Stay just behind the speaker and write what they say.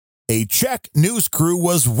A Czech news crew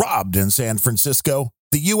was robbed in San Francisco.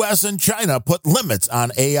 The U.S. and China put limits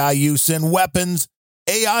on AI use in weapons.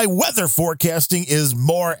 AI weather forecasting is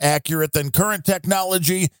more accurate than current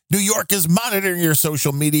technology. New York is monitoring your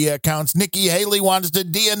social media accounts. Nikki Haley wants to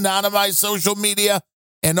de-anonymize social media,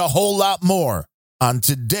 and a whole lot more on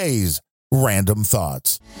today's Random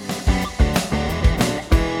Thoughts.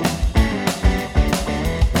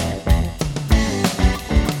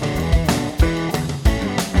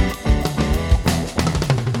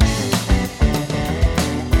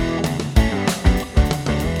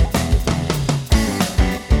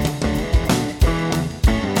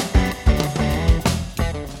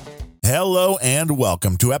 Hello and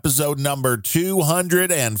welcome to episode number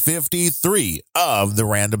 253 of the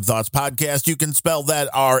Random Thoughts podcast. You can spell that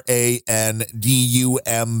RANDUMB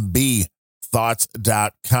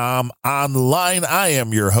thoughts.com. Online, I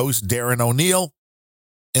am your host, Darren O'Neill.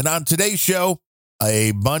 And on today's show,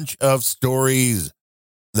 a bunch of stories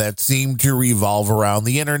that seem to revolve around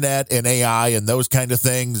the internet and AI and those kind of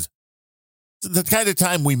things. It's the kind of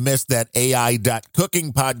time we missed that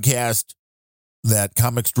AI.cooking podcast that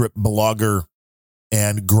comic strip blogger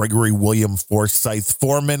and Gregory William Forsyth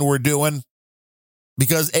Foreman were doing,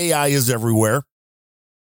 because AI is everywhere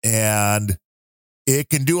and it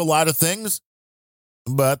can do a lot of things,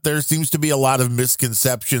 but there seems to be a lot of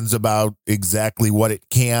misconceptions about exactly what it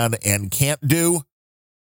can and can't do.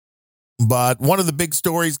 But one of the big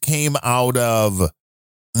stories came out of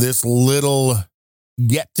this little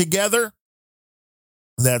get together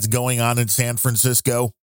that's going on in San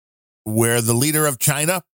Francisco, where the leader of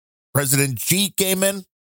China, President Xi, came in.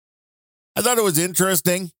 I thought it was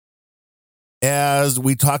interesting. As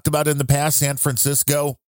we talked about in the past, San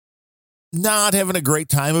Francisco not having a great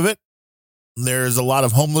time of it. There's a lot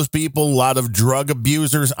of homeless people, a lot of drug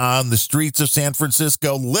abusers on the streets of San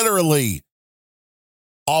Francisco, literally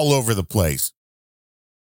all over the place.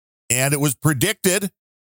 And it was predicted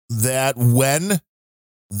that when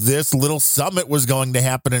this little summit was going to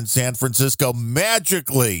happen in San Francisco,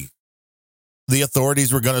 magically, the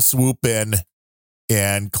authorities were going to swoop in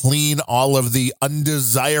and clean all of the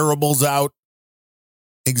undesirables out.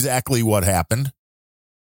 Exactly what happened.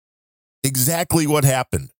 Exactly what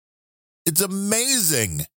happened. It's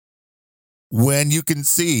amazing when you can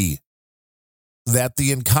see that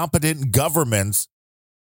the incompetent governments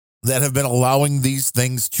that have been allowing these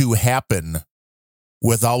things to happen,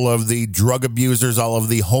 with all of the drug abusers, all of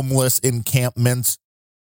the homeless encampments,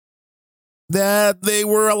 that they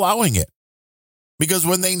were allowing it. Because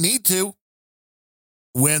when they need to,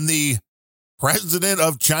 when the president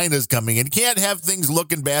of China is coming in, can't have things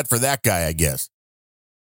looking bad for that guy, I guess.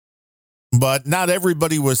 But not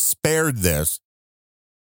everybody was spared this.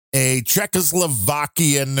 A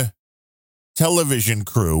Czechoslovakian television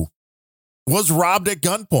crew was robbed at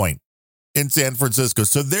gunpoint in San Francisco.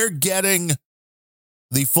 So they're getting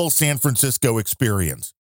the full San Francisco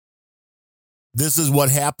experience. This is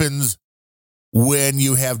what happens when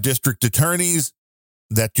you have district attorneys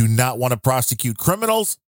that do not want to prosecute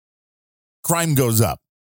criminals. Crime goes up.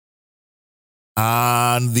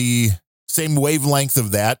 On the same wavelength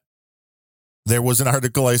of that, there was an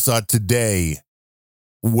article I saw today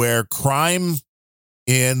where crime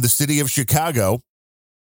in the city of Chicago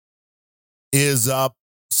is up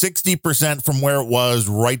 60% from where it was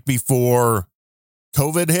right before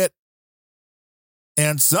COVID hit.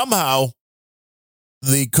 And somehow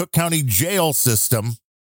the Cook County jail system,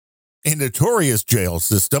 a notorious jail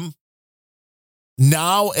system,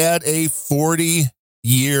 now at a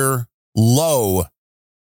 40-year low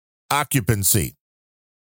occupancy.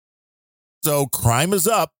 So crime is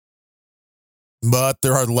up, but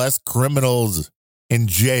there are less criminals in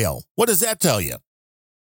jail. What does that tell you?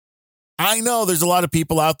 I know there's a lot of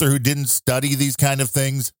people out there who didn't study these kind of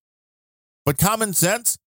things, but common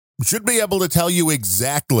sense should be able to tell you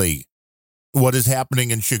exactly what is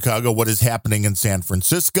happening in Chicago, what is happening in San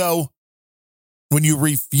Francisco. When you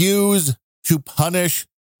refuse to punish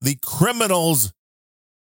the criminals,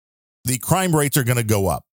 the crime rates are going to go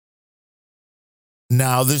up.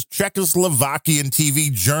 Now, this Czechoslovakian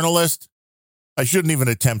TV journalist, I shouldn't even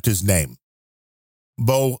attempt his name,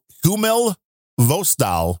 Bohumil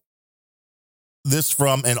Vostal, this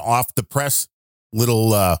from an off-the-press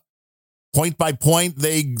little point by point.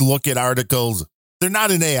 They look at articles. They're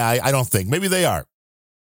not in AI, I don't think. Maybe they are.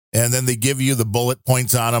 And then they give you the bullet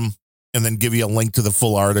points on them and then give you a link to the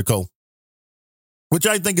full article, which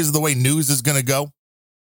I think is the way news is going to go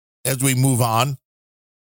as we move on.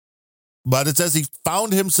 But it says he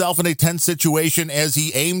found himself in a tense situation as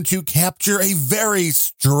he aimed to capture a very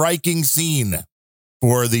striking scene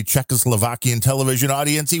for the Czechoslovakian television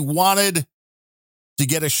audience. He wanted to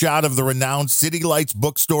get a shot of the renowned City Lights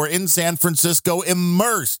bookstore in San Francisco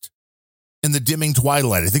immersed in the dimming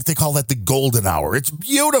twilight. I think they call that the golden hour. It's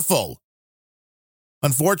beautiful.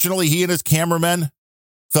 Unfortunately, he and his cameramen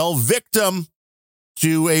fell victim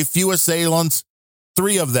to a few assailants,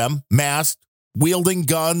 3 of them masked, wielding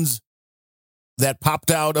guns, that popped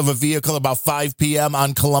out of a vehicle about 5 p.m.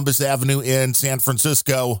 on Columbus Avenue in San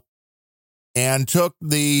Francisco and took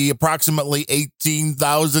the approximately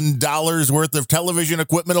 $18,000 worth of television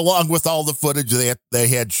equipment along with all the footage they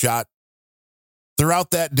had shot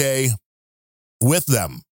throughout that day with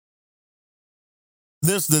them.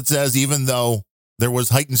 This that says even though there was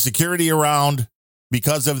heightened security around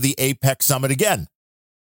because of the APEC summit again,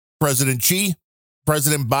 President Xi,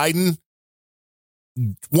 President Biden,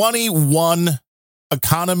 21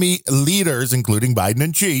 economy leaders, including Biden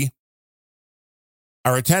and Xi,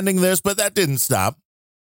 are attending this, but that didn't stop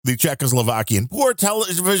the Czechoslovakian poor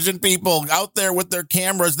television people out there with their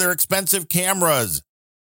cameras, their expensive cameras,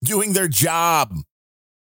 doing their job,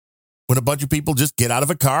 when a bunch of people just get out of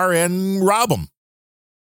a car and rob them.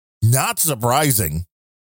 Not surprising.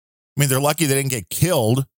 I mean, they're lucky they didn't get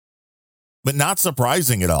killed, but not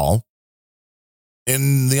surprising at all.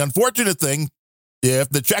 And the unfortunate thing, if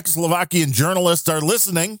the Czechoslovakian journalists are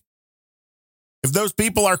listening, if those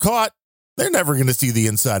people are caught, they're never going to see the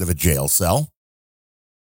inside of a jail cell.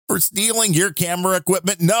 For stealing your camera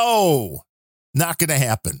equipment, no, not going to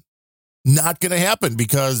happen. Not going to happen,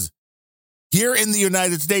 because here in the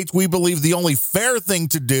United States, we believe the only fair thing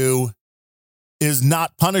to do is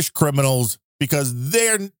not punish criminals, because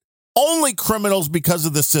they're only criminals because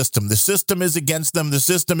of the system. The system is against them. The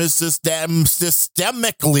system is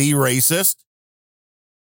systemically racist.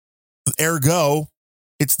 Ergo,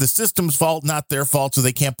 it's the system's fault, not their fault, so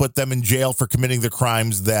they can't put them in jail for committing the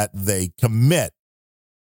crimes that they commit.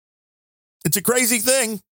 It's a crazy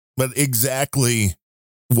thing, but exactly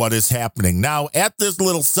what is happening. Now, at this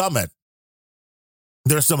little summit,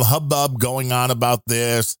 there's some hubbub going on about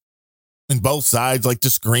this, and both sides like to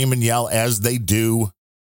scream and yell as they do.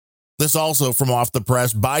 This also from Off the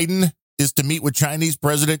Press. Biden is to meet with Chinese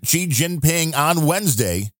President Xi Jinping on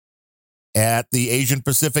Wednesday at the Asian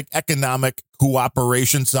Pacific Economic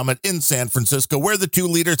Cooperation Summit in San Francisco, where the 2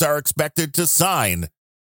 leaders are expected to sign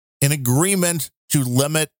an agreement to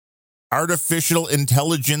limit artificial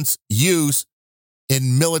intelligence use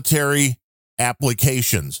in military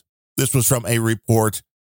applications. This was from a report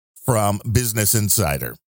from Business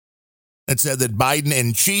Insider. It said that Biden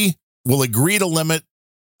and Xi will agree to limit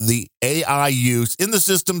the AI use in the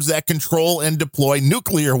systems that control and deploy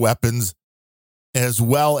nuclear weapons, as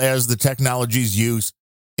well as the technology's use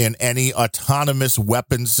in any autonomous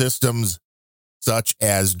weapon systems, such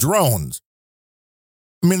as drones.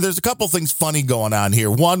 I mean, there's a couple things funny going on here.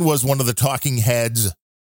 One was one of the talking heads. I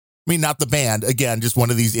mean, not the band. Again, just one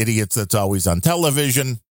of these idiots that's always on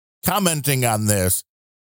television commenting on this.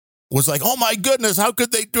 Was like, oh my goodness, how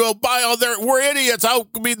could they do it? We're idiots. How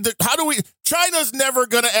do we? China's never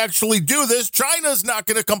going to actually do this. China's not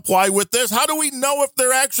going to comply with this. How do we know if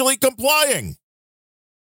they're actually complying?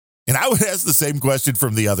 And I would ask the same question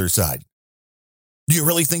from the other side. Do you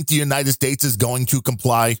really think the United States is going to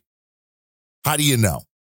comply? How do you know?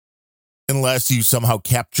 Unless you somehow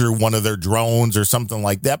capture one of their drones or something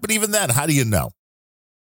like that. But even then, how do you know?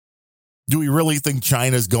 Do we really think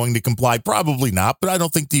China is going to comply? Probably not, but I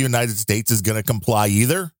don't think the United States is going to comply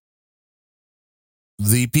either.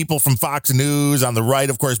 The people from Fox News on the right,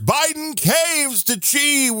 of course, Biden caves to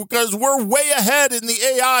Xi because we're way ahead in the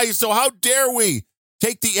AI, so how dare we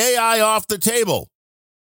take the AI off the table?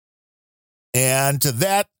 And to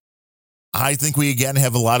that, I think we again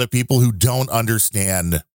have a lot of people who don't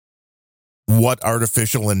understand what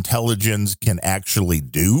artificial intelligence can actually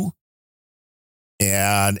do.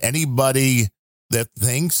 And anybody that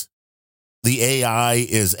thinks the AI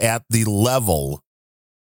is at the level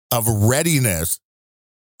of readiness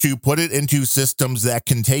to put it into systems that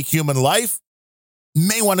can take human life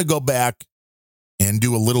may want to go back and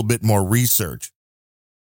do a little bit more research.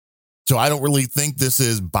 So I don't really think this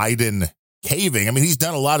is Biden caving. I mean, he's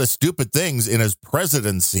done a lot of stupid things in his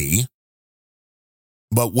presidency.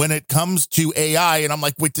 But when it comes to AI, and I'm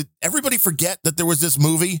like, wait, did everybody forget that there was this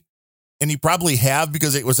movie? And you probably have,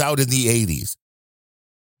 because it was out in the 80s,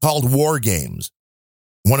 called WarGames.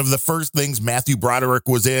 One of the first things Matthew Broderick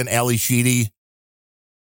was in, Ali Sheedy.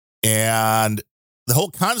 And the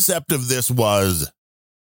whole concept of this was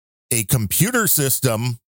a computer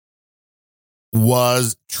system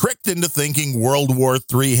was tricked into thinking World War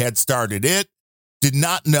III had started. It did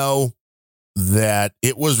not know that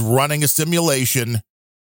it was running a simulation.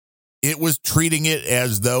 It was treating it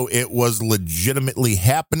as though it was legitimately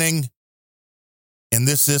happening. And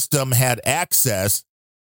this system had access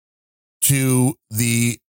to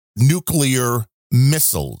the nuclear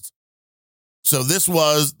missiles. So this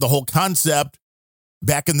was the whole concept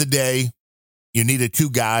back in the day. You needed two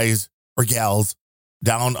guys or gals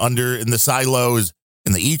down under in the silos,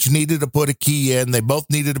 and they each needed to put a key in. They both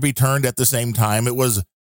needed to be turned at the same time. It was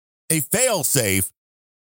a fail-safe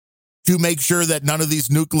to make sure that none of these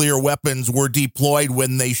nuclear weapons were deployed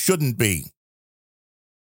when they shouldn't be.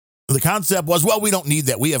 The concept was, well, we don't need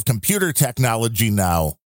that. We have computer technology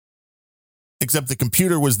now. Except the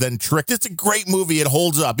computer was then tricked. It's a great movie. It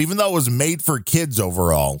holds up, even though it was made for kids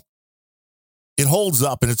overall. It holds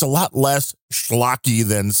up, and it's a lot less schlocky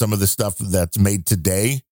than some of the stuff that's made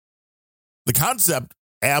today. The concept,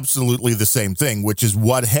 absolutely the same thing, which is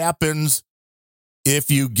what happens if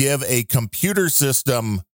you give a computer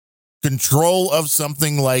system control of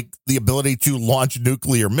something like the ability to launch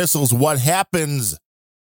nuclear missiles. What happens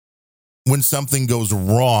when something goes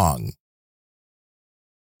wrong?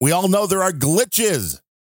 We all know there are glitches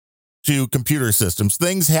to computer systems.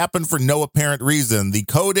 Things happen for no apparent reason. The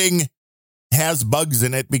coding has bugs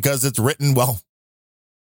in it because it's written, well,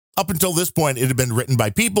 up until this point, it had been written by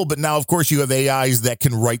people, but now, of course, you have AIs that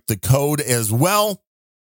can write the code as well.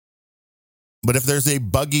 But if there's a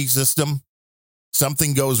buggy system,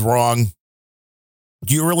 something goes wrong,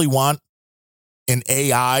 do you really want an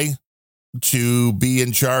AI to be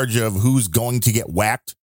in charge of who's going to get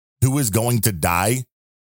whacked, who is going to die?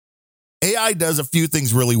 AI does a few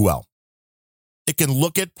things really well. It can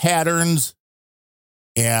look at patterns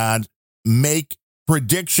and make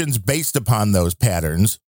predictions based upon those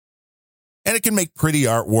patterns. And it can make pretty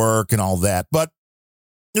artwork and all that, but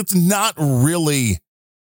it's not really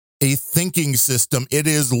a thinking system. It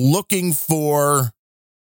is looking for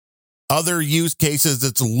other use cases.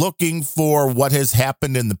 It's looking for what has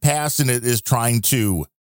happened in the past, and it is trying to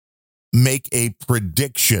make a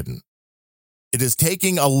prediction. It is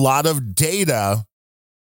taking a lot of data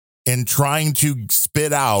and trying to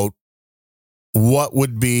spit out what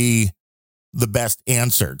would be the best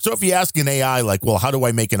answer. So if you ask an AI, like, well, how do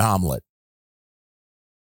I make an omelet?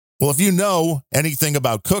 Well, if you know anything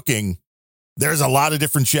about cooking, there's a lot of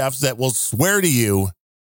different chefs that will swear to you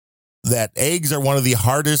that eggs are one of the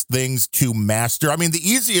hardest things to master. I mean, the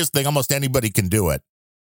easiest thing, almost anybody can do it.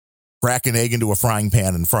 Crack an egg into a frying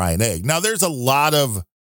pan and fry an egg. Now, there's a lot of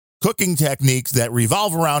cooking techniques that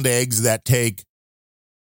revolve around eggs that take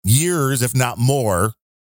years, if not more,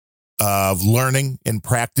 of learning and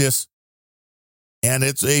practice. And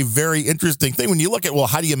it's a very interesting thing when you look at, well,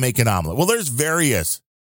 how do you make an omelet? Well, there's various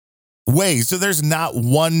ways. So there's not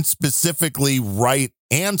one specifically right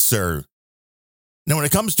answer. Now, when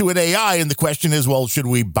it comes to an AI, and the question is, well, should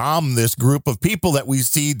we bomb this group of people that we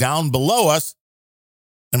see down below us?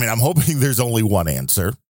 I mean, I'm hoping there's only one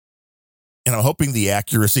answer. And I'm hoping the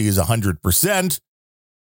accuracy is 100%.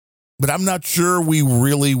 But I'm not sure we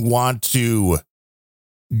really want to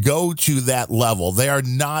go to that level. They are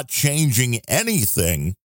not changing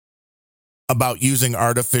anything about using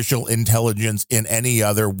artificial intelligence in any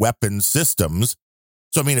other weapon systems.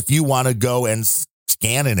 So, I mean, if you want to go and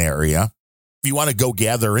scan an area, if you want to go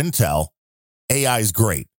gather intel, AI is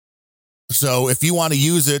great. So if you want to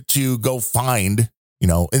use it to go find,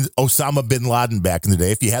 Osama bin Laden back in the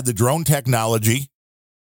day, if you had the drone technology,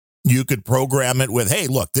 you could program it with, hey,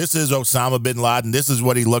 look, this is Osama bin Laden. This is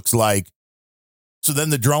what he looks like. So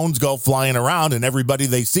then the drones go flying around and everybody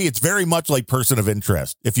they see, it's very much like Person of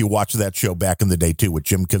Interest. If you watch that show back in the day too with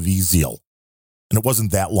Jim Caviezel, and it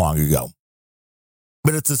wasn't that long ago.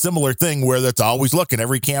 But it's a similar thing where that's always looking.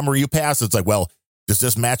 Every camera you pass, it's like, well, does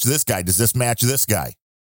this match this guy? Does this match this guy?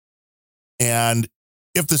 And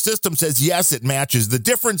if the system says, yes, it matches, the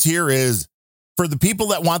difference here is for the people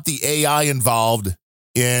that want the AI involved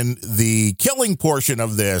in the killing portion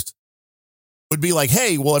of this would be like,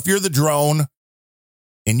 hey, well, if you're the drone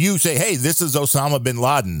and you say, hey, this is Osama bin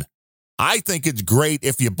Laden, I think it's great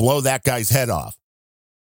if you blow that guy's head off.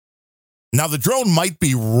 Now, the drone might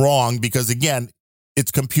be wrong because, again,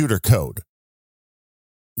 it's computer code.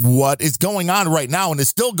 What is going on right now and is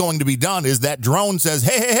still going to be done is that drone says,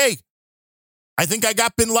 hey, I think I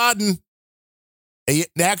got bin Laden. An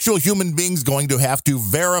actual human being's going to have to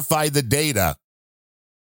verify the data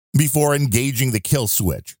before engaging the kill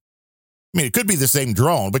switch. I mean, it could be the same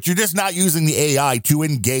drone, but you're just not using the AI to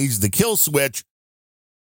engage the kill switch.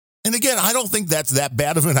 And again, I don't think that's that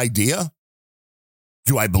bad of an idea.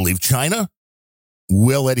 Do I believe China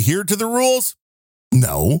will adhere to the rules?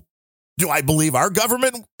 No. Do I believe our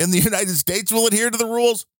government in the United States will adhere to the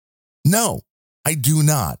rules? No, I do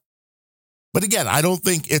not. But again, I don't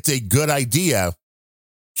think it's a good idea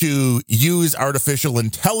to use artificial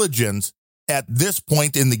intelligence at this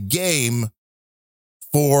point in the game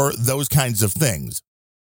for those kinds of things.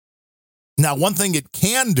 Now, one thing it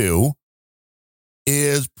can do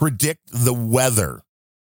is predict the weather,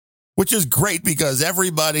 which is great because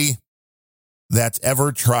everybody that's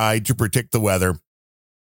ever tried to predict the weather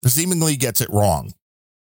seemingly gets it wrong.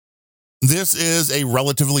 This is a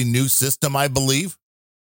relatively new system, I believe,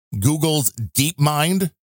 Google's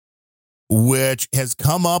DeepMind, which has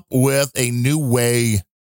come up with a new way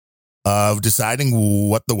of deciding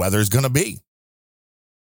what the weather is going to be.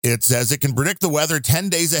 It says it can predict the weather 10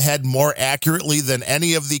 days ahead more accurately than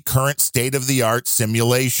any of the current state-of-the-art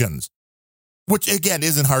simulations, which, again,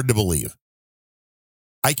 isn't hard to believe.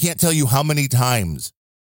 I can't tell you how many times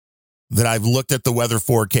that I've looked at the weather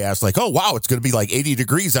forecast like, oh, wow, it's going to be like 80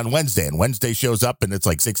 degrees on Wednesday, and Wednesday shows up and it's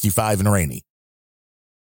like 65 and rainy.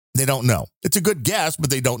 They don't know. It's a good guess, but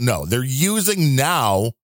they don't know. They're using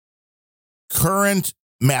now current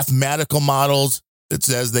mathematical models. It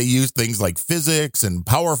says they use things like physics and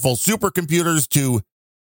powerful supercomputers to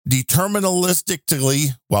deterministically,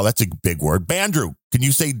 well, that's a big word. Bandrew, can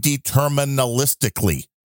you say deterministically?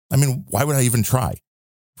 I mean, why would I even try?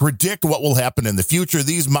 Predict what will happen in the future.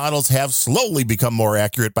 These models have slowly become more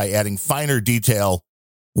accurate by adding finer detail,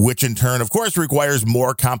 which in turn, of course, requires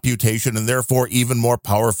more computation and therefore even more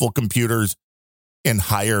powerful computers and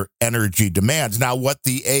higher energy demands. Now, what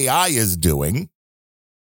the AI is doing,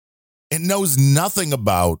 it knows nothing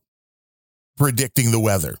about predicting the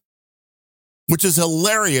weather, which is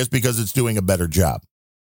hilarious because it's doing a better job.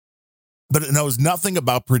 But it knows nothing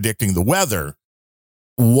about predicting the weather.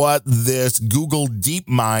 What this Google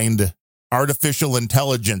DeepMind artificial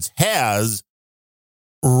intelligence has,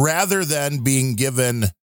 rather than being given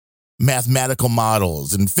mathematical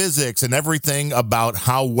models and physics and everything about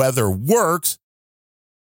how weather works,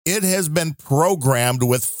 it has been programmed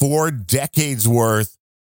with 4 decades worth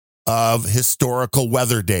of historical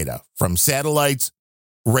weather data from satellites,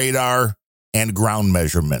 radar, and ground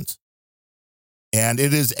measurements. And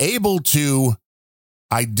it is able to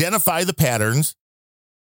identify the patterns.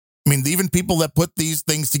 I mean, even people that put these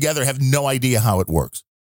things together have no idea how it works.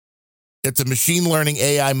 It's a machine learning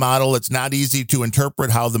AI model. It's not easy to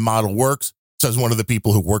interpret how the model works, says one of the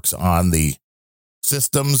people who works on the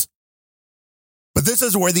systems. But this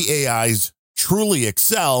is where the AIs truly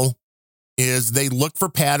excel, is they look for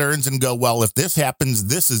patterns and go, well, if this happens,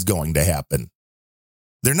 this is going to happen.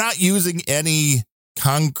 They're not using any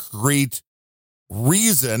concrete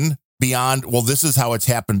reason beyond, well, this is how it's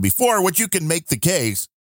happened before, which you can make the case.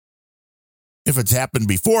 If it's happened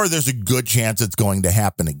before, there's a good chance it's going to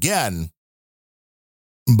happen again.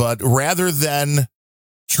 But rather than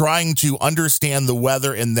trying to understand the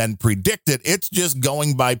weather and then predict it, it's just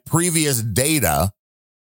going by previous data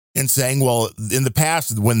and saying, well, in the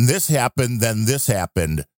past, when this happened, then this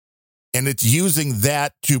happened. And it's using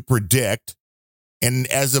that to predict. And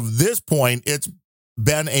as of this point, it's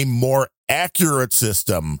been a more accurate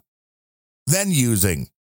system than using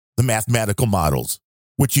the mathematical models,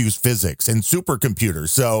 which use physics and supercomputers.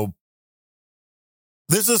 So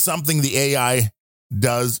this is something the AI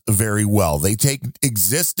does very well. They take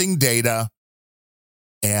existing data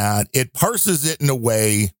and it parses it in a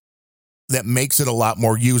way that makes it a lot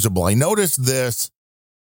more usable. I noticed this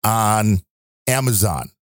on Amazon.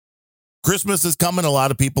 Christmas is coming. A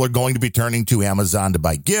lot of people are going to be turning to Amazon to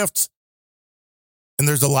buy gifts. And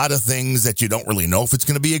there's a lot of things that you don't really know if it's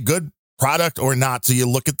going to be a good product or not. So you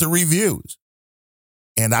look at the reviews.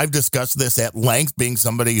 And I've discussed this at length, being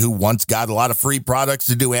somebody who once got a lot of free products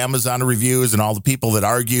to do Amazon reviews, and all the people that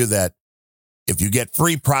argue that if you get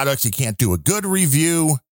free products, you can't do a good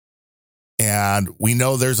review. And we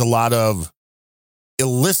know there's a lot of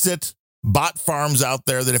illicit bot farms out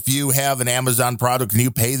there that if you have an Amazon product and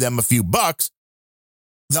you pay them a few bucks,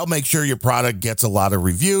 they'll make sure your product gets a lot of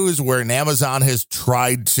reviews, where Amazon has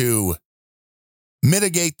tried to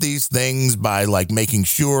mitigate these things by like making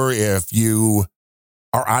sure if you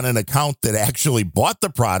are on an account that actually bought the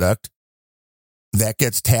product, that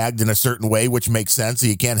gets tagged in a certain way, which makes sense. So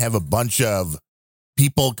you can't have a bunch of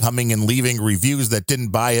people coming and leaving reviews that didn't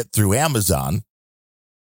buy it through Amazon.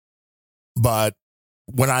 But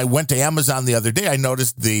when I went to Amazon the other day, I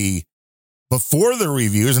noticed before the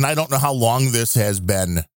reviews, and I don't know how long this has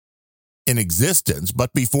been in existence,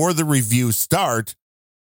 but before the reviews start,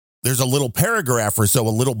 there's a little paragraph or so, a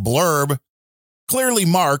little blurb, clearly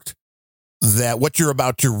marked that what you're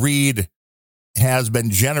about to read has been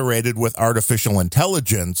generated with artificial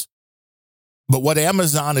intelligence. But what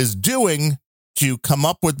Amazon is doing to come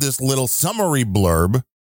up with this little summary blurb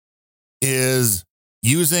is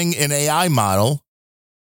using an AI model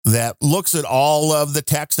that looks at all of the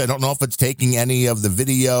text. I don't know if it's taking any of the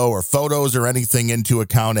video or photos or anything into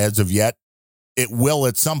account as of yet. It will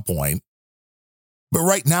at some point. But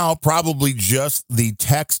right now, probably just the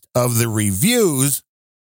text of the reviews,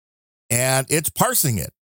 and it's parsing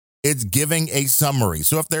it. It's giving a summary.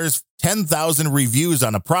 So if there's 10,000 reviews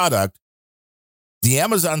on a product, the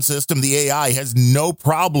Amazon system, the AI, has no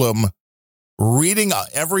problem reading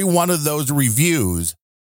every one of those reviews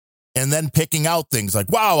and then picking out things like,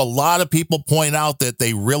 wow, a lot of people point out that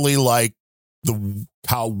they really like the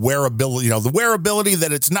wearability, the wearability,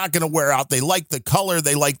 that it's not going to wear out. They like the color.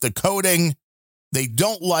 They like the coating. They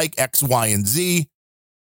don't like X, Y, and Z.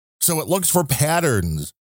 So it looks for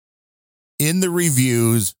patterns in the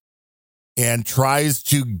reviews and tries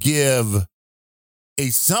to give a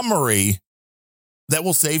summary that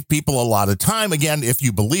will save people a lot of time. Again, if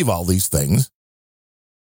you believe all these things.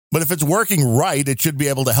 But if it's working right, it should be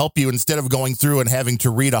able to help you instead of going through and having to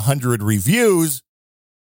read 100 reviews.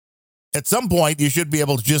 At some point, you should be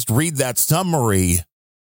able to just read that summary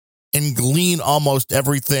and glean almost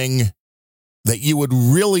everything that you would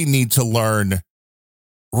really need to learn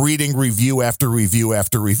reading review after review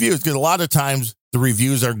after review. Because a lot of times the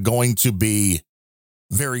reviews are going to be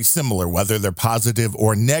very similar, whether they're positive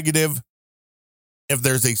or negative. If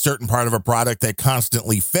there's a certain part of a product that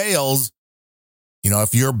constantly fails,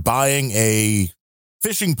 if you're buying a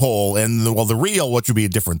fishing pole and the reel, which would be a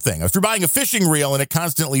different thing. If you're buying a fishing reel and it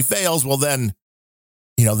constantly fails, well then,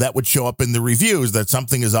 that would show up in the reviews that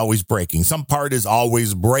something is always breaking. Some part is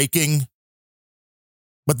always breaking.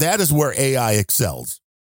 But that is where AI excels.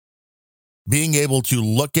 Being able to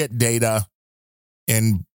look at data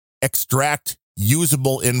and extract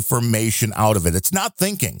usable information out of it. It's not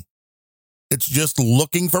thinking. It's just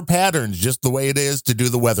looking for patterns, just the way it is to do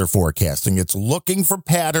the weather forecasting. It's looking for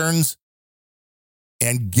patterns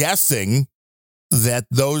and guessing that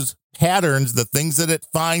those patterns, the things that it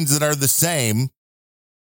finds that are the same,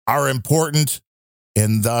 are important,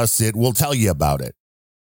 and thus it will tell you about it.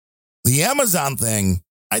 The Amazon thing,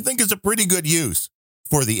 I think, is a pretty good use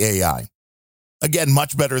for the AI. Again,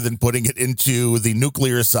 much better than putting it into the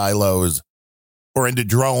nuclear silos or into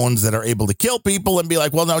drones that are able to kill people and be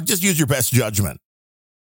like, well, no, just use your best judgment.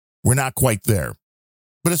 We're not quite there.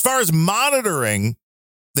 But as far as monitoring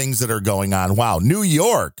things that are going on, wow, New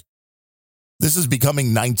York, this is becoming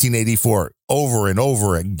 1984 over and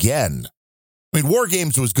over again. I mean,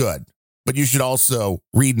 WarGames was good, but you should also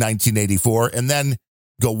read 1984 and then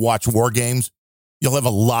go watch WarGames. You'll have a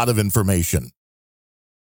lot of information.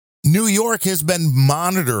 New York has been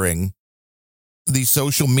monitoring the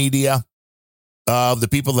social media of the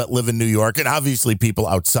people that live in New York, and obviously people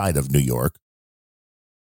outside of New York.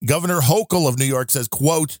 Governor Hochul of New York says,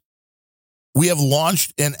 quote, "We have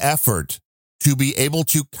launched an effort to be able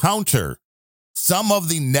to counter some of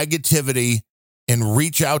the negativity and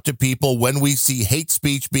reach out to people when we see hate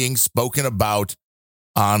speech being spoken about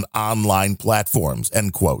on online platforms,"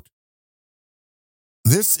 end quote.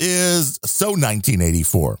 This is so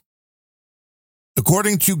 1984.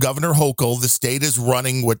 According to Governor Hochul, the state is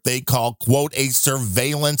running what they call, quote, "a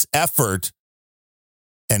surveillance effort,"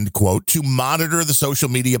 end quote, to monitor the social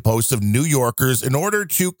media posts of New Yorkers in order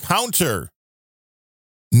to counter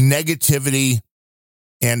negativity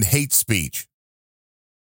and hate speech.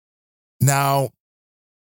 Now,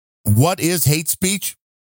 what is hate speech?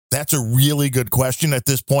 That's a really good question at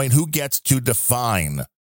this point. Who gets to define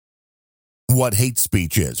what hate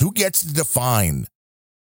speech is? Who gets to define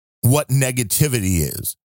what negativity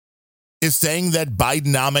is? Is saying that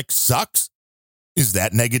Bidenomics sucks? Is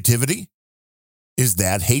that negativity? Is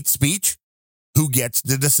that hate speech? Who gets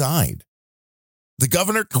to decide? The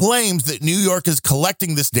governor claims that New York is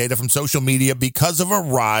collecting this data from social media because of a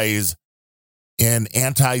rise in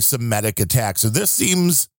anti-Semitic attacks. So this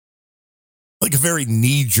seems like a very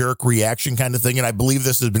knee-jerk reaction kind of thing, and I believe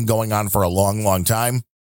this has been going on for a long, long time.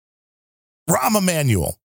 Rahm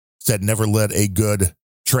Emanuel said never let a good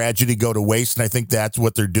tragedy go to waste, and I think that's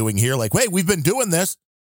what they're doing here. Like, hey, we've been doing this,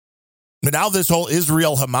 but now this whole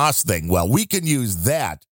Israel-Hamas thing, well, we can use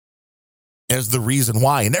that as the reason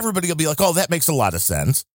why, and everybody will be like, oh, that makes a lot of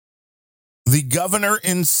sense. The governor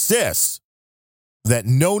insists that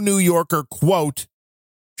no New Yorker, quote,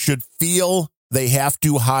 should feel they have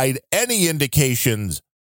to hide any indications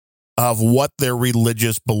of what their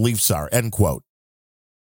religious beliefs are, end quote.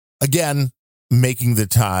 Again, making the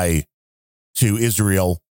tie to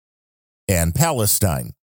Israel and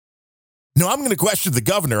Palestine. Now, I'm going to question the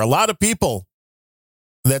governor. A lot of people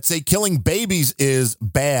that say killing babies is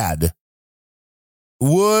bad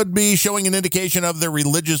would be showing an indication of their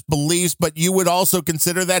religious beliefs, but you would also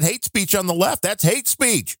consider that hate speech on the left. That's hate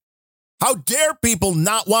speech. How dare people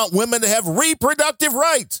not want women to have reproductive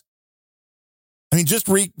rights? I mean, just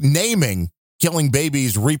renaming killing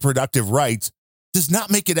babies reproductive rights does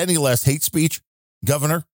not make it any less hate speech,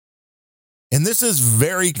 Governor. And this is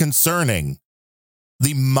very concerning.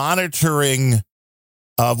 The monitoring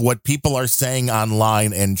of what people are saying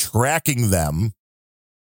online and tracking them.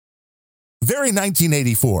 Very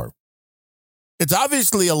 1984. It's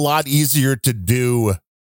obviously a lot easier to do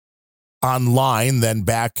online than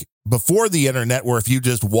back before the internet, where if you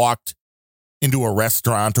just walked into a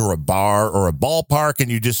restaurant or a bar or a ballpark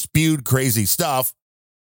and you just spewed crazy stuff,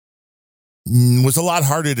 it was a lot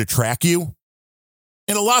harder to track you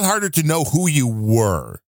and a lot harder to know who you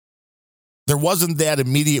were. There wasn't that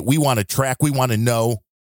immediate, we want to track, we want to know.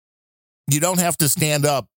 You don't have to stand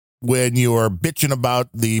up when you're bitching about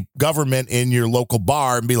the government in your local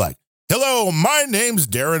bar and be like, hello, my name's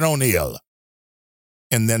Darren O'Neill.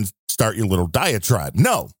 And then start your little diatribe.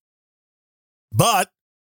 No. But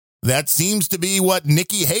that seems to be what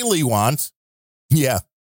Nikki Haley wants. Yeah.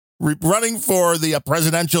 Running for the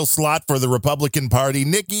presidential slot for the Republican Party,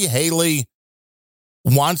 Nikki Haley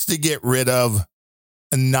wants to get rid of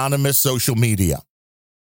anonymous social media,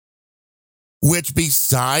 which,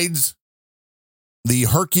 besides the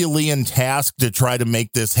Herculean task to try to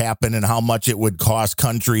make this happen and how much it would cost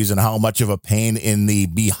countries and how much of a pain in the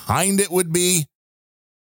behind it would be,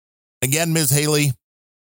 again, Ms. Haley,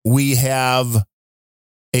 we have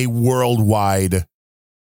a worldwide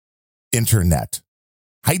internet.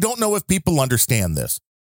 I don't know if people understand this.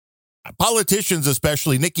 Politicians,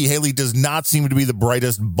 especially Nikki Haley, does not seem to be the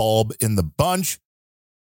brightest bulb in the bunch.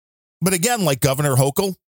 But again, like Governor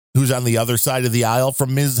Hochul, who's on the other side of the aisle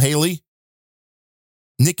from Ms. Haley,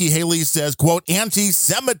 Nikki Haley says, quote,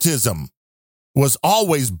 anti-Semitism was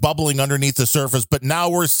always bubbling underneath the surface, but now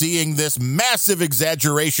we're seeing this massive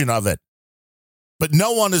exaggeration of it. But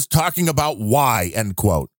no one is talking about why, end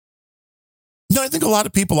quote. No, I think a lot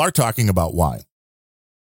of people are talking about why.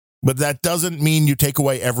 But that doesn't mean you take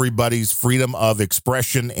away everybody's freedom of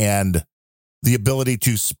expression and the ability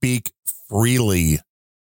to speak freely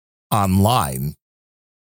online.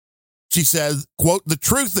 She says, quote, the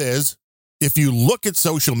truth is, if you look at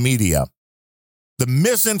social media, the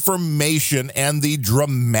misinformation and the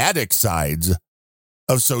dramatic sides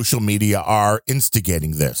of social media are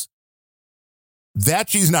instigating this. That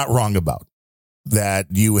she's not wrong about, that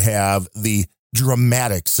you have the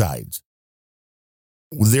dramatic sides.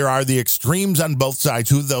 There are the extremes on both sides.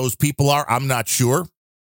 Who those people are, I'm not sure.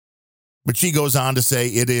 But she goes on to say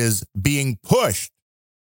it is being pushed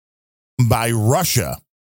by Russia,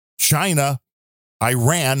 China,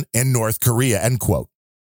 Iran, and North Korea, end quote.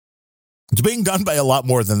 It's being done by a lot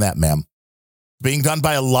more than that, ma'am. It's being done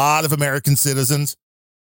by a lot of American citizens.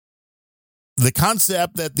 The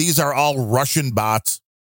concept that these are all Russian bots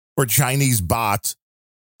or Chinese bots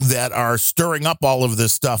that are stirring up all of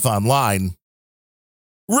this stuff online,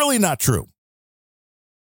 really not true.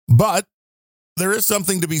 But there is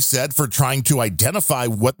something to be said for trying to identify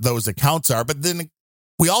what those accounts are. But then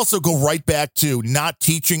we also go right back to not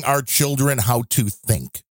teaching our children how to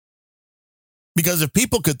think. Because if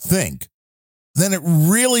people could think, then it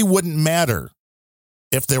really wouldn't matter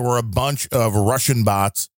if there were a bunch of Russian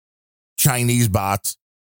bots, Chinese bots,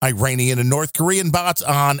 Iranian and North Korean bots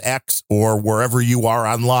on X or wherever you are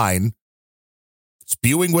online,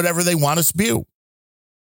 spewing whatever they want to spew.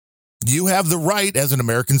 You have the right as an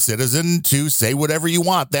American citizen to say whatever you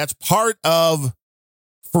want. That's part of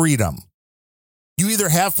freedom. You either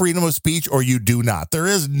have freedom of speech or you do not. There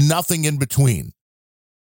is nothing in between.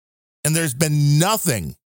 And there's been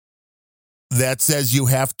nothing that says you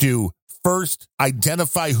have to first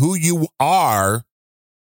identify who you are.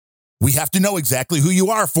 We have to know exactly who you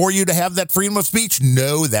are for you to have that freedom of speech.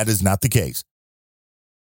 No, that is not the case.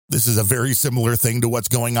 This is a very similar thing to what's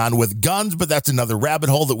going on with guns, but that's another rabbit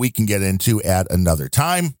hole that we can get into at another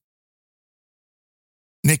time.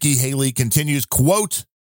 Nikki Haley continues, quote,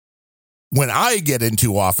 when I get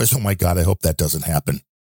into office, oh my God, I hope that doesn't happen.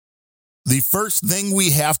 The first thing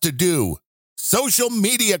we have to do, social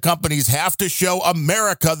media companies have to show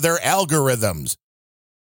America their algorithms.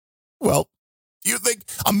 Well, do you think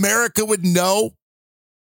America would know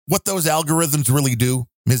what those algorithms really do,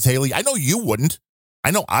 Ms. Haley? I know you wouldn't. I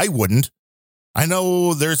know I wouldn't. I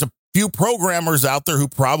know there's a few programmers out there who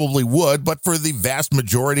probably would, but for the vast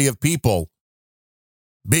majority of people,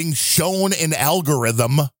 being shown an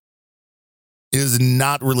algorithm is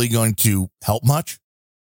not really going to help much.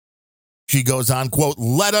 She goes on, quote,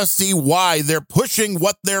 let us see why they're pushing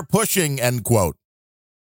what they're pushing, end quote.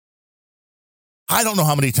 I don't know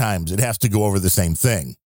how many times it has to go over the same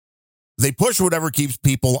thing. They push whatever keeps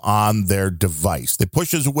people on their device. They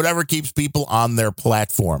push whatever keeps people on their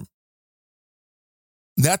platform.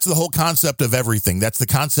 That's the whole concept of everything. That's the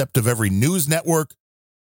concept of every news network.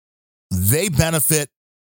 They benefit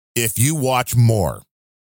if you watch more.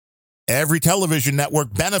 Every television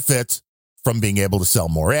network benefits from being able to sell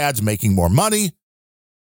more ads, making more money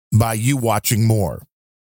by you watching more.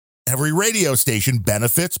 Every radio station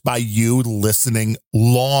benefits by you listening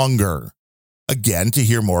longer, again, to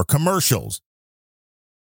hear more commercials.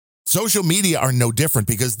 Social media are no different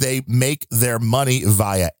because they make their money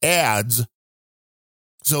via ads.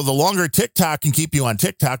 So the longer TikTok can keep you on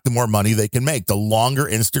TikTok, the more money they can make. The longer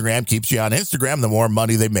Instagram keeps you on Instagram, the more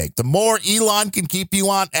money they make. The more Elon can keep you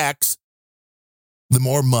on X, the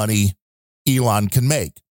more money Elon can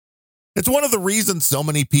make. It's one of the reasons so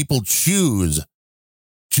many people choose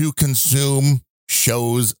to consume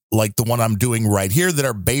shows like the one I'm doing right here that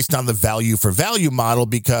are based on the value for value model,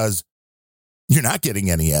 because you're not getting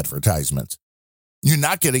any advertisements. You're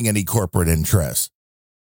not getting any corporate interest.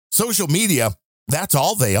 Social media, that's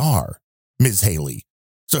all they are, Ms. Haley.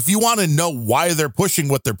 So if you want to know why they're pushing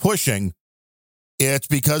what they're pushing, it's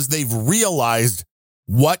because they've realized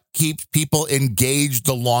what keeps people engaged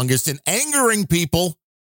the longest, and angering people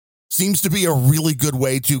seems to be a really good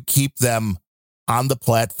way to keep them on the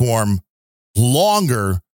platform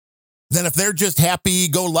longer than if they're just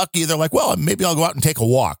happy-go-lucky. They're like, well, maybe I'll go out and take a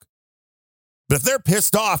walk. But if they're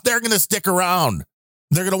pissed off, they're going to stick around.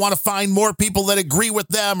 They're going to want to find more people that agree with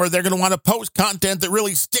them, or they're going to want to post content that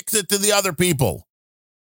really sticks it to the other people.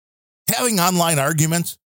 Having online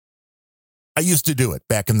arguments, I used to do it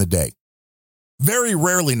back in the day. Very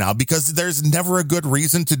rarely now, because there's never a good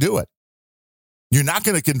reason to do it. You're not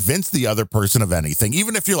going to convince the other person of anything,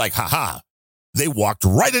 even if you're like, haha, they walked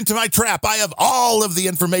right into my trap. I have all of the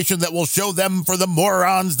information that will show them for the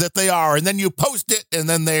morons that they are. And then you post it, and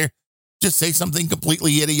then they just say something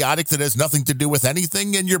completely idiotic that has nothing to do with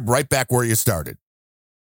anything, and you're right back where you started.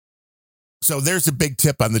 So there's a big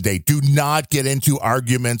tip on the day. Do not get into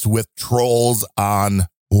arguments with trolls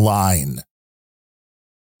online.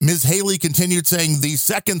 Ms. Haley continued saying, the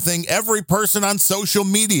second thing, every person on social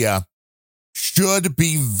media should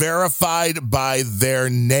be verified by their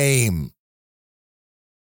name.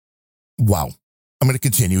 Wow. I'm going to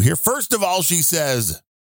continue here. First of all, she says,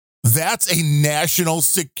 that's a national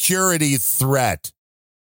security threat.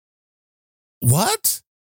 What?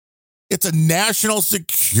 It's a national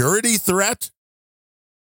security threat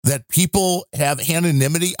that people have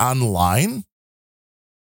anonymity online?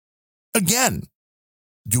 Again,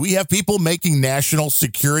 do we have people making national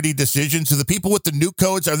security decisions? Do the people with the new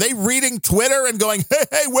codes, are they reading Twitter and going,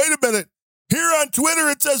 hey, wait a minute. Here on Twitter,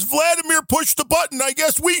 it says Vladimir pushed the button. I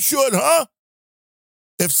guess we should, huh?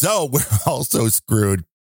 If so, we're also screwed.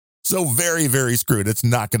 So very, very screwed. It's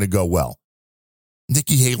not going to go well.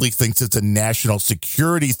 Nikki Haley thinks it's a national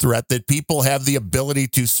security threat that people have the ability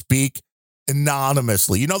to speak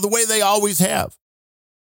anonymously. You know, the way they always have.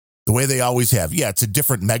 The way they always have. Yeah, it's a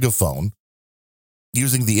different megaphone.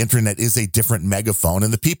 Using the internet is a different megaphone,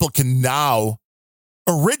 and the people can now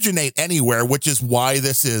originate anywhere, which is why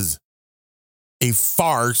this is a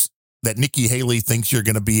farce that Nikki Haley thinks you're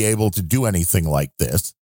going to be able to do anything like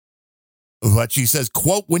this. But she says,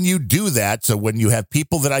 quote, when you do that, so when you have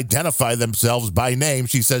people that identify themselves by name,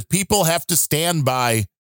 she says, people have to stand by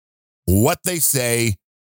what they say,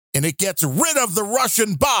 and it gets rid of the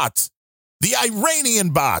Russian bots, the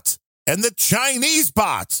Iranian bots, and the Chinese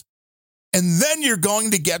bots. And then you're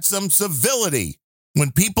going to get some civility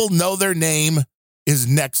when people know their name is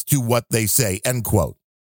next to what they say, end quote.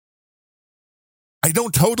 I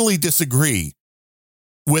don't totally disagree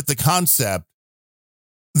with the concept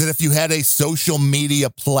that if you had a social media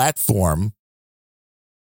platform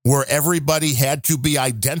where everybody had to be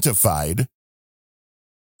identified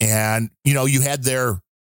and, you know, you had their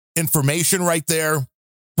information right there,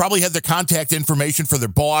 probably had their contact information for their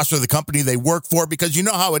boss or the company they work for, because you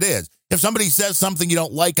know how it is. If somebody says something you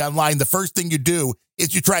don't like online, the first thing you do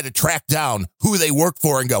is you try to track down who they work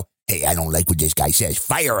for and go, hey, I don't like what this guy says.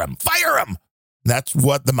 Fire him. Fire him. That's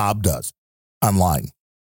what the mob does online.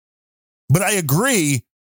 But I agree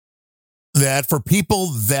that for people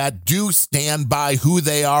that do stand by who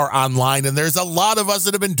they are online, and there's a lot of us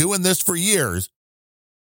that have been doing this for years.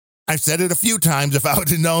 I've said it a few times. If I would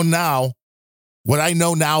have known now what I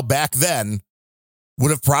know now back then, would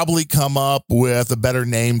have probably come up with a better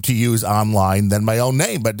name to use online than my own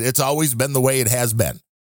name. But it's always been the way it has been.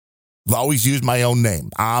 I've always used my own name.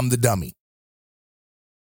 I'm the dummy.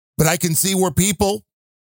 But I can see where people,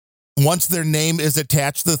 once their name is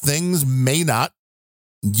attached to things, may not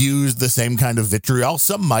use the same kind of vitriol.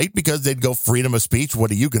 Some might, because they'd go freedom of speech.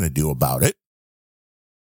 What are you going to do about it?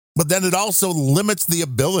 But then it also limits the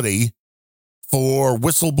ability for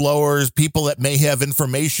whistleblowers, people that may have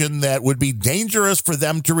information that would be dangerous for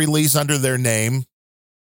them to release under their name.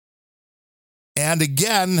 And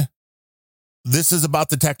again, this is about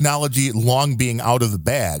the technology long being out of the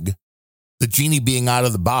bag, the genie being out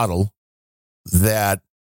of the bottle, that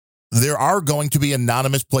there are going to be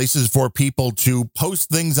anonymous places for people to post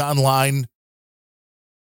things online.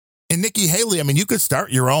 And Nikki Haley, I mean, you could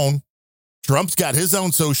start your own. Trump's got his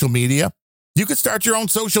own social media. You could start your own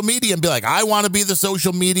social media and be like, I want to be the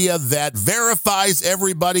social media that verifies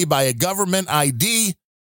everybody by a government ID.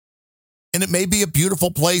 And it may be a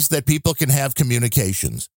beautiful place that people can have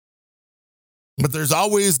communications. But there's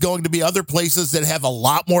always going to be other places that have a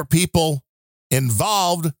lot more people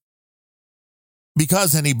involved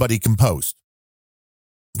because anybody can post.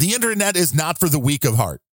 The internet is not for the weak of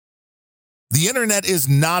heart. The internet is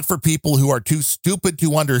not for people who are too stupid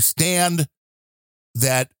to understand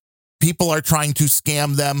that people are trying to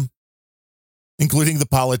scam them, including the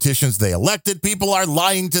politicians they elected. People are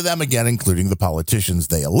lying to them, again, including the politicians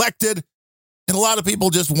they elected. And a lot of people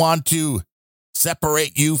just want to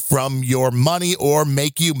separate you from your money or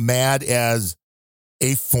make you mad as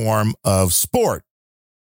a form of sport.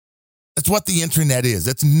 That's what the internet is.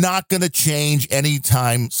 It's not going to change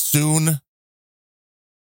anytime soon.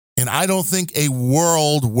 And I don't think a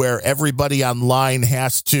world where everybody online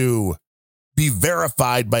has to be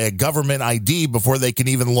verified by a government ID before they can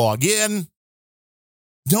even log in,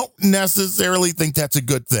 don't necessarily think that's a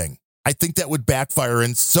good thing. I think that would backfire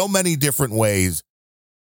in so many different ways,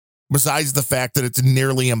 besides the fact that it's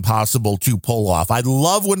nearly impossible to pull off. I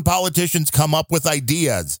love when politicians come up with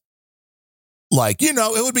ideas like, it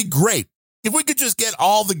would be great if we could just get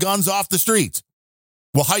all the guns off the streets.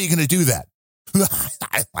 Well, how are you going to do that?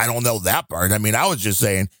 I don't know that part. I mean, I was just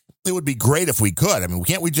saying it would be great if we could. I mean,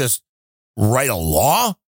 can't we just write a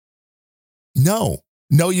law? No,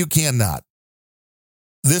 you cannot.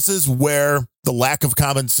 This is where the lack of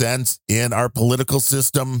common sense in our political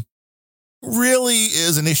system really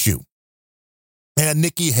is an issue. And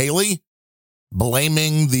Nikki Haley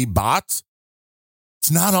blaming the bots.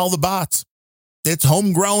 It's not all the bots. It's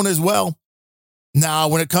homegrown as well. Now,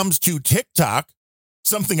 when it comes to TikTok,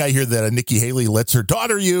 something I hear that Nikki Haley lets her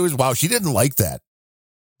daughter use. Wow, she didn't like that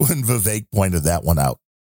when Vivek pointed that one out.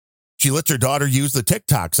 She lets her daughter use the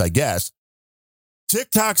TikToks, I guess.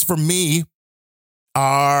 TikToks for me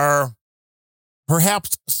are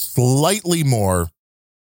perhaps slightly more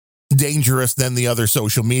dangerous than the other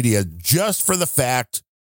social media, just for the fact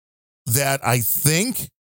that I think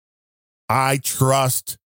I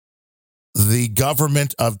trust the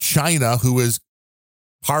government of China, who is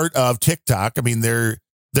part of TikTok. I mean, they're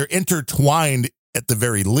intertwined at the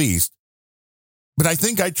very least. But I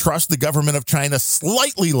think I trust the government of China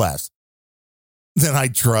slightly less than I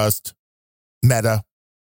trust Meta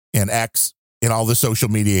and X and all the social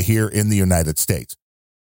media here in the United States.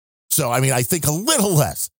 So, I mean, I think a little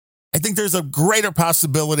less. I think there's a greater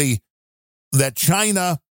possibility that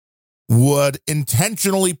China would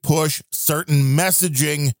intentionally push certain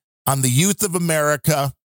messaging on the youth of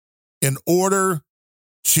America in order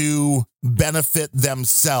to benefit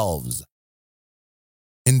themselves.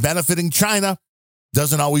 And benefiting China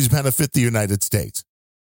doesn't always benefit the United States.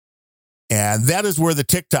 And that is where the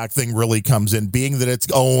TikTok thing really comes in, being that it's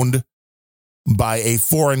owned by a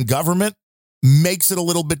foreign government makes it a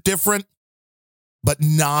little bit different, but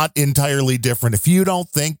not entirely different. If you don't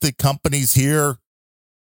think that companies here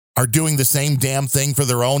are doing the same damn thing for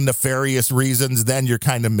their own nefarious reasons, then you're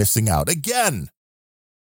kind of missing out. Again,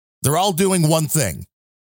 they're all doing one thing.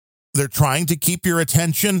 They're trying to keep your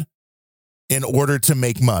attention in order to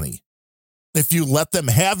make money. If you let them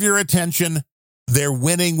have your attention, they're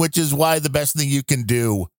winning, which is why the best thing you can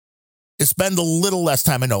do is spend a little less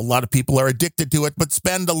time. I know a lot of people are addicted to it, but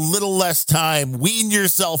spend a little less time. Wean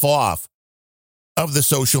yourself off of the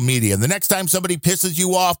social media. And the next time somebody pisses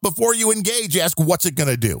you off, before you engage, ask, what's it going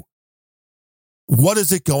to do? What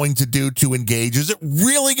is it going to do to engage? Is it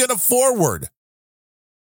really going to forward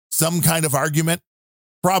some kind of argument?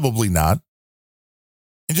 Probably not.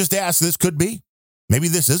 And just ask, this could be. Maybe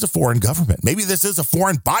this is a foreign government. Maybe this is a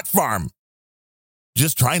foreign bot farm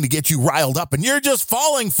just trying to get you riled up and you're just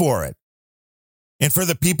falling for it. And for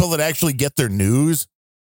the people that actually get their news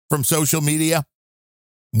from social media,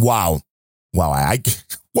 wow.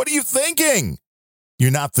 What are you thinking?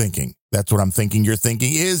 You're not thinking. That's what I'm thinking. You're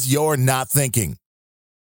thinking is you're not thinking.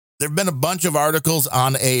 There have been a bunch of articles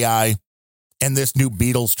on AI and this new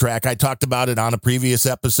Beatles track. I talked about it on a previous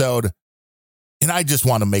episode. And I just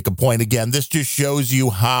want to make a point again. This just shows you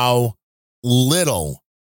how little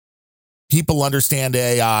people understand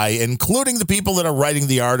AI, including the people that are writing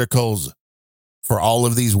the articles for all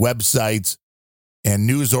of these websites and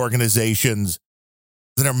news organizations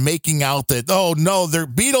that are making out that, oh no, their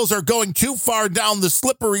Beatles are going too far down the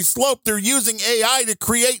slippery slope. They're using AI to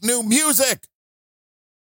create new music.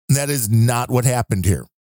 That is not what happened here.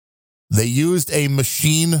 They used a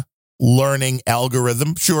machine learning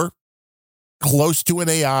algorithm, sure, close to an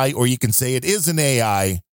AI, or you can say it is an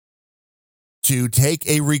AI, to take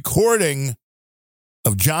a recording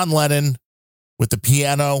of John Lennon with the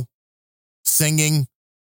piano singing,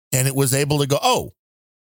 and it was able to go, oh,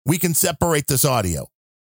 we can separate this audio.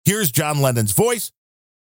 Here's John Lennon's voice.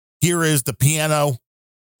 Here is the piano.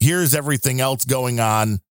 Here's everything else going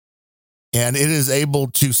on. And it is able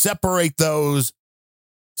to separate those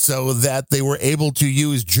so that they were able to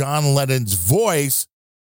use John Lennon's voice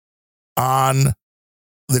on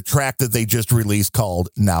the track that they just released called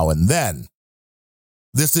Now and Then.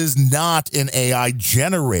 This is not an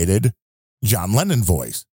AI-generated John Lennon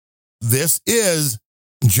voice. This is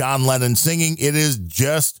John Lennon singing. It is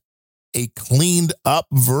just a cleaned up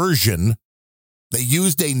version. They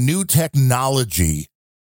used a new technology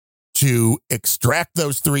to extract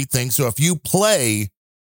those three things. So if you play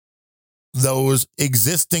those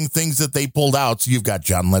existing things that they pulled out, so you've got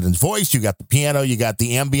John Lennon's voice, you got the piano, you got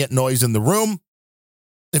the ambient noise in the room.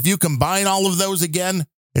 If you combine all of those again,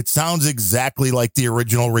 it sounds exactly like the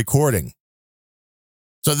original recording.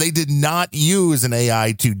 So they did not use an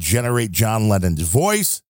AI to generate John Lennon's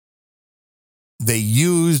voice. They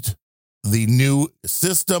used the new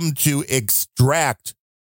system to extract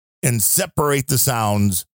and separate the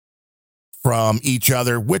sounds from each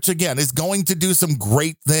other, which again is going to do some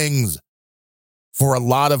great things for a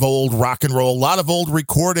lot of old rock and roll, a lot of old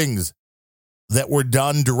recordings that were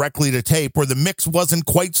done directly to tape where the mix wasn't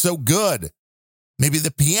quite so good. Maybe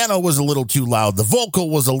the piano was a little too loud, the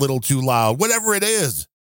vocal was a little too loud, whatever it is.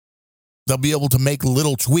 They'll be able to make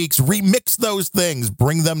little tweaks, remix those things,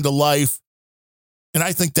 bring them to life. And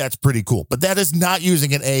I think that's pretty cool. But that is not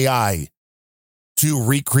using an AI to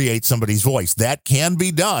recreate somebody's voice. That can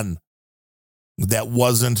be done. That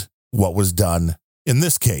wasn't what was done in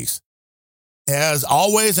this case. As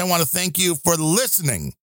always, I want to thank you for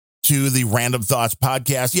listening to the Random Thoughts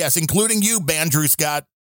podcast. Yes, including you, Bandrew Scott.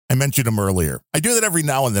 I mentioned him earlier. I do that every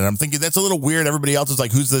now and then. I'm thinking that's a little weird. Everybody else is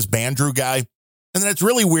like, who's this Bandrew guy? And then it's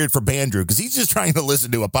really weird for Bandrew because he's just trying to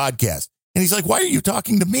listen to a podcast. And he's like, why are you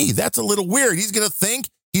talking to me? That's a little weird. He's going to think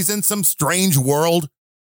he's in some strange world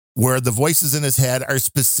where the voices in his head are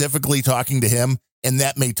specifically talking to him, and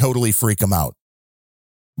that may totally freak him out.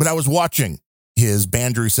 But I was watching his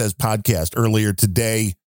Bandrew Says podcast earlier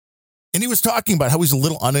today, and he was talking about how he's a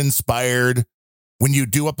little uninspired when you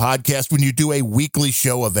do a podcast, when you do a weekly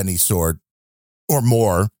show of any sort or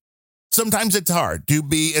more. Sometimes it's hard to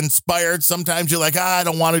be inspired. Sometimes you're like, I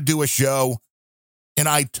don't want to do a show. And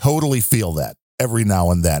I totally feel that every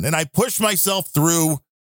now and then. And I push myself through.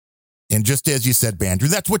 And just as you said, Bandrew,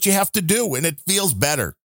 that's what you have to do. And it feels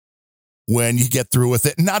better when you get through with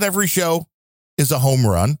it. Not every show is a home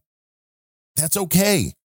run. That's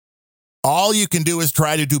okay. All you can do is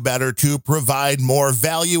try to do better to provide more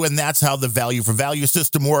value. And that's how the value for value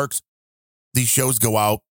system works. These shows go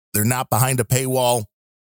out. They're not behind a paywall.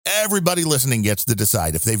 Everybody listening gets to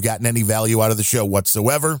decide if they've gotten any value out of the show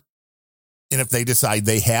whatsoever. And if they decide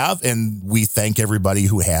they have, and we thank everybody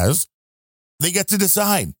who has, they get to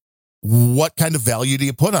decide what kind of value do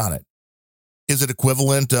you put on it. Is it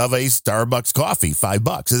equivalent of a Starbucks coffee,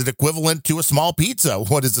 $5? Is it equivalent to a small pizza?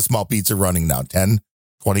 What is the small pizza running now? 10,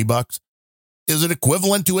 20 bucks? Is it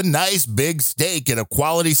equivalent to a nice big steak at a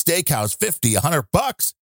quality steakhouse? 50, 100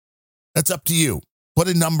 bucks? That's up to you. Put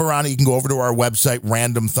a number on it. You can go over to our website,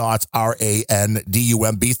 Random Thoughts,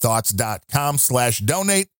 RANDUMB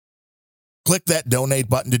thoughts.com/donate. Click that donate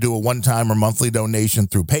button to do a one-time or monthly donation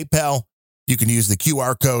through PayPal. You can use the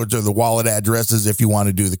QR codes or the wallet addresses if you want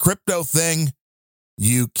to do the crypto thing.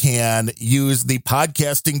 You can use the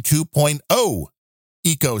Podcasting 2.0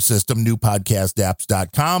 ecosystem,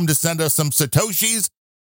 newpodcastapps.com, to send us some Satoshis.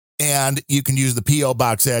 And you can use the P.O.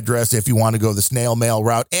 Box address if you want to go the snail mail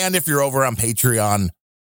route. And if you're over on Patreon,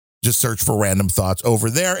 just search for Random Thoughts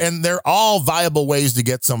over there. And they're all viable ways to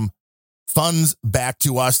get some funds back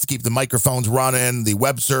to us to keep the microphones running, the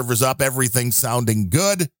web servers up, everything sounding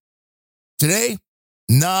good. Today,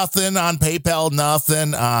 nothing on PayPal,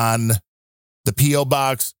 nothing on the P.O.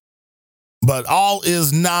 Box. But all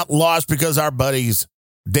is not lost because our buddies,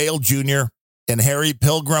 Dale Jr. and Harry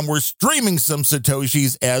Pilgrim, were streaming some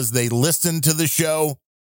Satoshis as they listened to the show.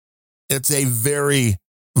 It's a very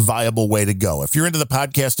viable way to go. If you're into the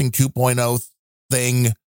podcasting 2.0 thing,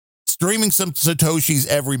 streaming some Satoshis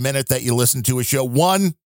every minute that you listen to a show,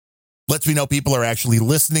 one, lets me know people are actually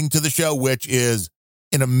listening to the show, which is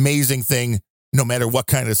an amazing thing, no matter what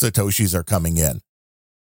kind of Satoshis are coming in.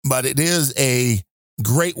 But it is a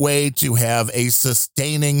great way to have a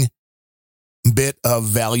sustaining bit of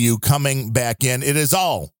value coming back in. It is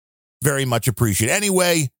all very much appreciated. Any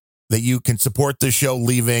way that you can support this show,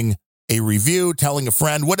 leaving a review, telling a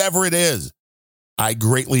friend, whatever it is, I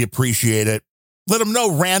greatly appreciate it. Let them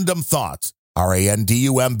know. Random Thoughts,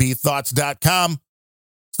 RANDUMB thoughts.com.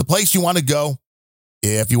 It's the place you want to go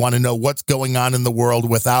if you want to know what's going on in the world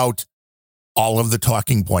without all of the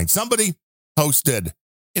talking points. Somebody posted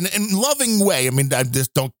in a loving way. I mean,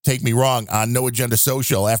 just don't take me wrong, on No Agenda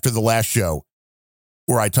Social after the last show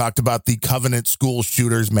where I talked about the Covenant School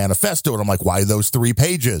Shooters Manifesto. And I'm like, why those 3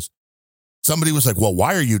 pages? Somebody was like, well,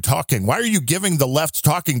 why are you talking? Why are you giving the left's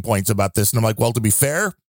talking points about this? And I'm like, well, to be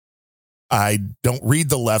fair, I don't read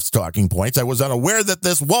the left's talking points. I was unaware that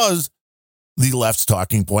this was the left's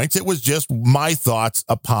talking points. It was just my thoughts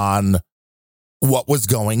upon what was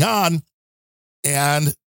going on.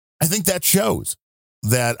 And I think that shows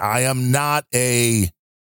that I am not a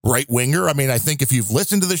right winger. I mean, I think if you've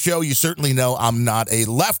listened to the show, you certainly know I'm not a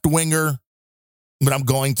left winger, but I'm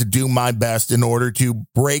going to do my best in order to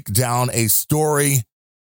break down a story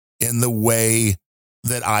in the way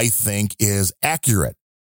that I think is accurate.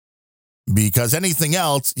 Because anything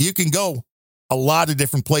else, you can go a lot of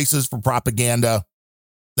different places for propaganda.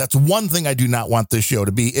 That's one thing I do not want this show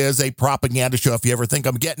to be, is a propaganda show. If you ever think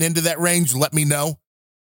I'm getting into that range, let me know.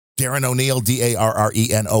 Darren O'Neill,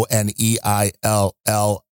 DarrenOneil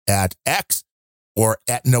at X, or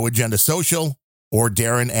at No Agenda Social, or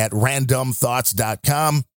Darren at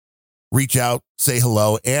randomthoughts.com. Reach out, say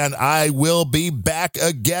hello, and I will be back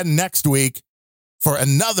again next week for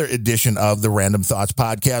another edition of the Random Thoughts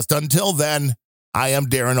Podcast. Until then, I am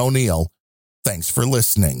Darren O'Neill. Thanks for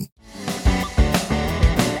listening.